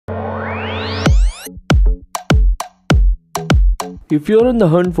If you're on the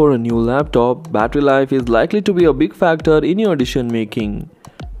hunt for a new laptop, battery life is likely to be a big factor in your decision making.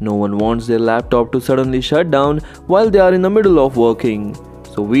 No one wants their laptop to suddenly shut down while they are in the middle of working.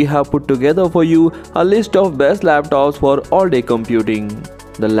 So we have put together for you a list of best laptops for all-day computing.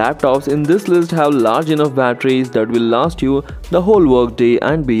 The laptops in this list have large enough batteries that will last you the whole workday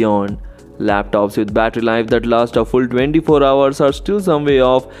and beyond. Laptops with battery life that last a full 24 hours are still some way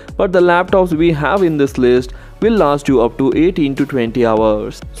off, but the laptops we have in this list will last you up to 18 to 20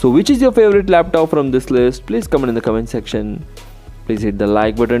 hours. So which is your favorite laptop from this list? Please comment in the comment section. Please hit the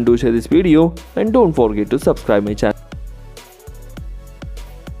like button to share this video and don't forget to subscribe my channel.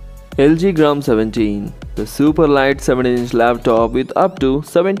 LG Gram 17, the super light 17-inch laptop with up to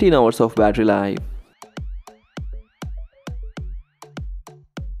 17 hours of battery life.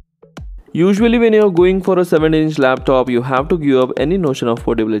 Usually when you are going for a 17-inch laptop, you have to give up any notion of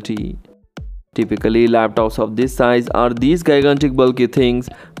portability. Typically, laptops of this size are these gigantic bulky things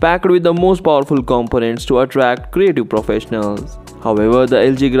packed with the most powerful components to attract creative professionals. However, the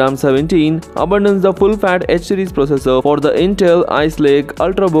LG Gram 17 abandons the full-fat H-series processor for the Intel Ice Lake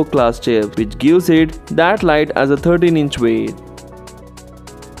Ultrabook class chip, which gives it that light as a 13-inch weight.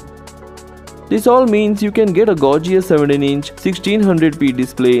 This all means you can get a gorgeous 17-inch 1600p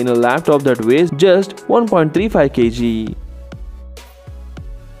display in a laptop that weighs just 1.35 kg.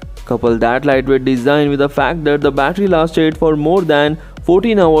 Couple that lightweight design with the fact that the battery lasted for more than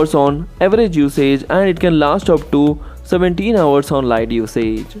 14 hours on average usage, and it can last up to 17 hours on light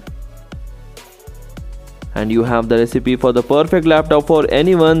usage. And you have the recipe for the perfect laptop for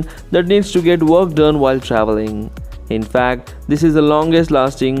anyone that needs to get work done while traveling. In fact, this is the longest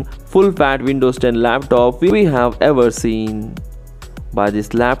lasting full-fat Windows 10 laptop we have ever seen. Buy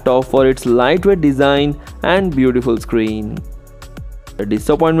this laptop for its lightweight design and beautiful screen. The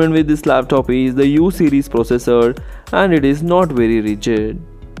disappointment with this laptop is the U-series processor, and it is not very rigid.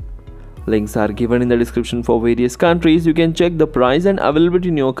 Links are given in the description for various countries. You can check the price and availability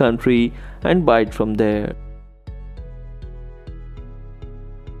in your country and buy it from there.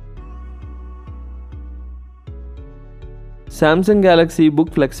 Samsung Galaxy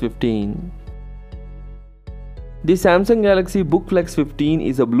Book Flex 15. The Samsung Galaxy Book Flex 15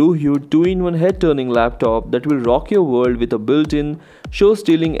 is a blue-hued 2-in-1 head-turning laptop that will rock your world with a built-in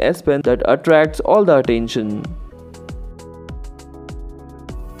show-stealing S Pen that attracts all the attention.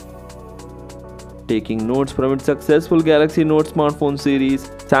 Taking notes from its successful Galaxy Note smartphone series,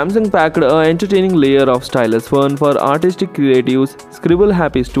 Samsung packed an entertaining layer of stylus fun for artistic creatives,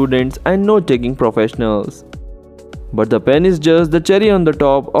 scribble-happy students, and note-taking professionals. But the pen is just the cherry on the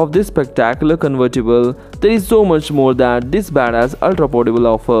top of this spectacular convertible. There is so much more that this badass ultra portable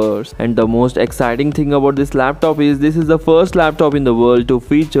offers. And the most exciting thing about this laptop is this is the first laptop in the world to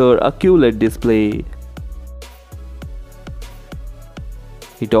feature a QLED display.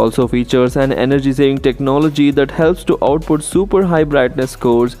 It also features an energy-saving technology that helps to output super high brightness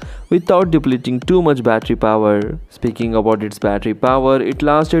scores without depleting too much battery power. Speaking about its battery power, it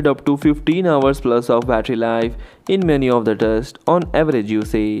lasted up to 15 hours plus of battery life in many of the tests on average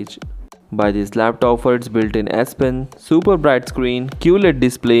usage. Buy this laptop for its built-in S Pen, super bright screen, QLED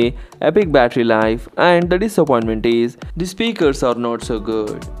display, epic battery life, and the disappointment is the speakers are not so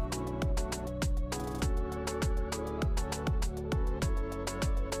good.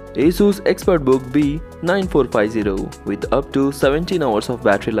 Asus ExpertBook B9450 with up to 17 hours of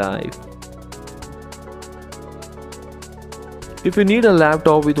battery life. If you need a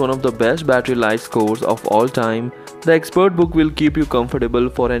laptop with one of the best battery life scores of all time, the ExpertBook will keep you comfortable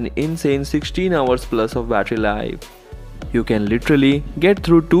for an insane 16 hours plus of battery life. You can literally get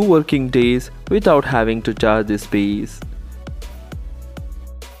through 2 working days without having to charge this piece.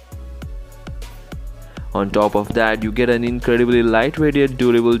 On top of that, you get an incredibly lightweight yet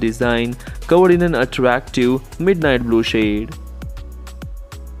durable design covered in an attractive midnight blue shade.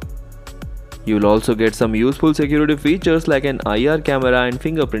 You'll also get some useful security features like an IR camera and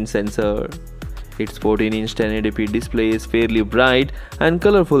fingerprint sensor. Its 14-inch 1080p display is fairly bright and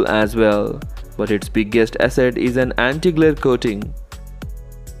colorful as well, but its biggest asset is an anti-glare coating.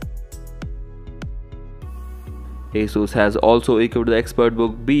 Asus has also equipped the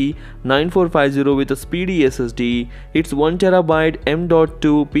ExpertBook B9450 with a speedy SSD. Its 1TB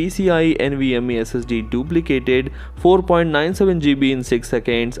M.2 PCIe NVMe SSD duplicated 4.97 GB in 6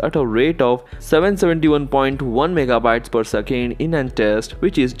 seconds at a rate of 771.1 MB per second in a test,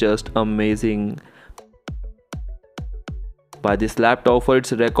 which is just amazing. Buy this laptop for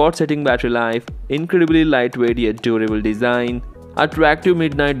its record-setting battery life, incredibly lightweight yet durable design, attractive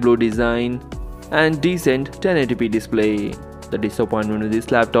midnight blue design, and decent 1080p display. The disappointment with this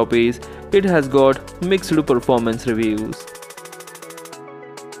laptop is it has got mixed performance reviews.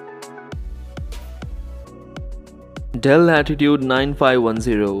 Dell Latitude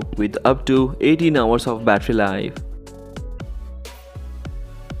 9510 with up to 18 hours of battery life.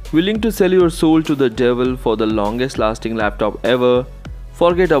 Willing to sell your soul to the devil for the longest lasting laptop ever?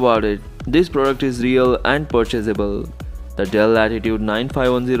 Forget about it. This product is real and purchasable. The Dell Latitude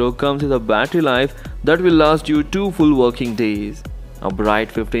 9510 comes with a battery life that will last you 2 full working days. A bright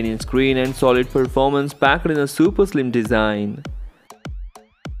 15-inch screen and solid performance packed in a super slim design.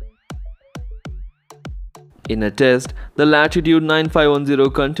 In a test, the Latitude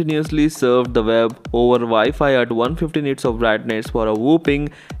 9510 continuously surfed the web over Wi-Fi at 150 nits of brightness for a whopping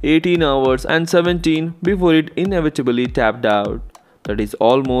 18 hours and 17 before it inevitably tapped out. That is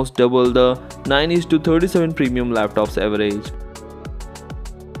almost double the 9:37 premium laptops average.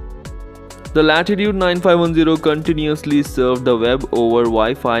 The Latitude 9510 continuously surfed the web over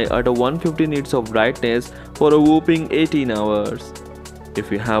Wi-Fi at a 150 nits of brightness for a whopping 18 hours. If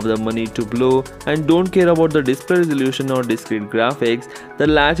you have the money to blow and don't care about the display resolution or discrete graphics, the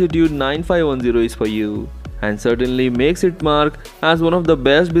Latitude 9510 is for you, and certainly makes it mark as one of the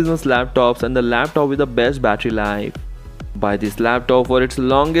best business laptops and the laptop with the best battery life. Buy this laptop for its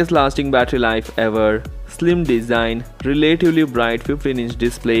longest lasting battery life ever, slim design, relatively bright 15-inch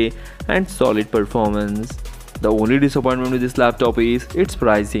display and solid performance. The only disappointment with this laptop is its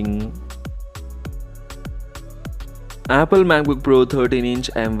pricing. Apple MacBook Pro 13-inch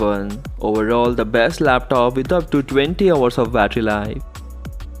M1. Overall, the best laptop with up to 20 hours of battery life.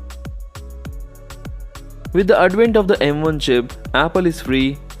 With the advent of the M1 chip, Apple is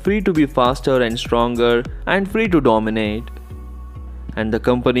free to be faster and stronger, and free to dominate. And the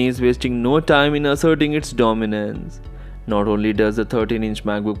company is wasting no time in asserting its dominance. Not only does the 13-inch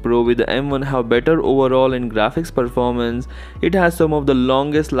MacBook Pro with the M1 have better overall and graphics performance, it has some of the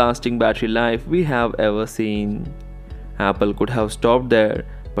longest lasting battery life we have ever seen. Apple could have stopped there,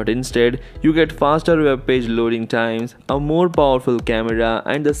 but instead you get faster web page loading times, a more powerful camera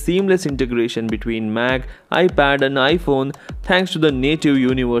and the seamless integration between Mac, iPad and iPhone thanks to the native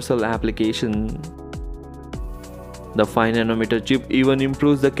universal application. The 5nm chip even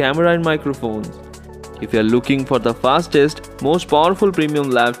improves the camera and microphones. If you are looking for the fastest, most powerful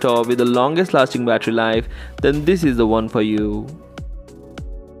premium laptop with the longest lasting battery life, then this is the one for you.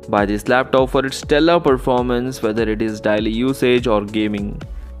 Buy this laptop for its stellar performance, whether it is daily usage or gaming.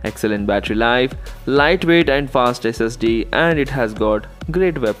 Excellent battery life, lightweight and fast SSD, and it has got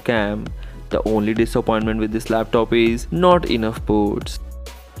great webcam. The only disappointment with this laptop is not enough ports.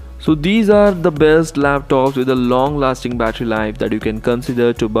 So these are the best laptops with a long lasting battery life that you can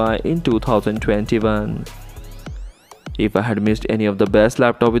consider to buy in 2021. If I had missed any of the best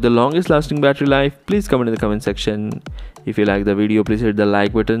laptop with the longest lasting battery life, please comment in the comment section. If you like the video, please hit the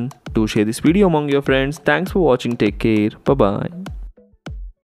like button. Do share this video among your friends. Thanks for watching. Take care. Bye bye.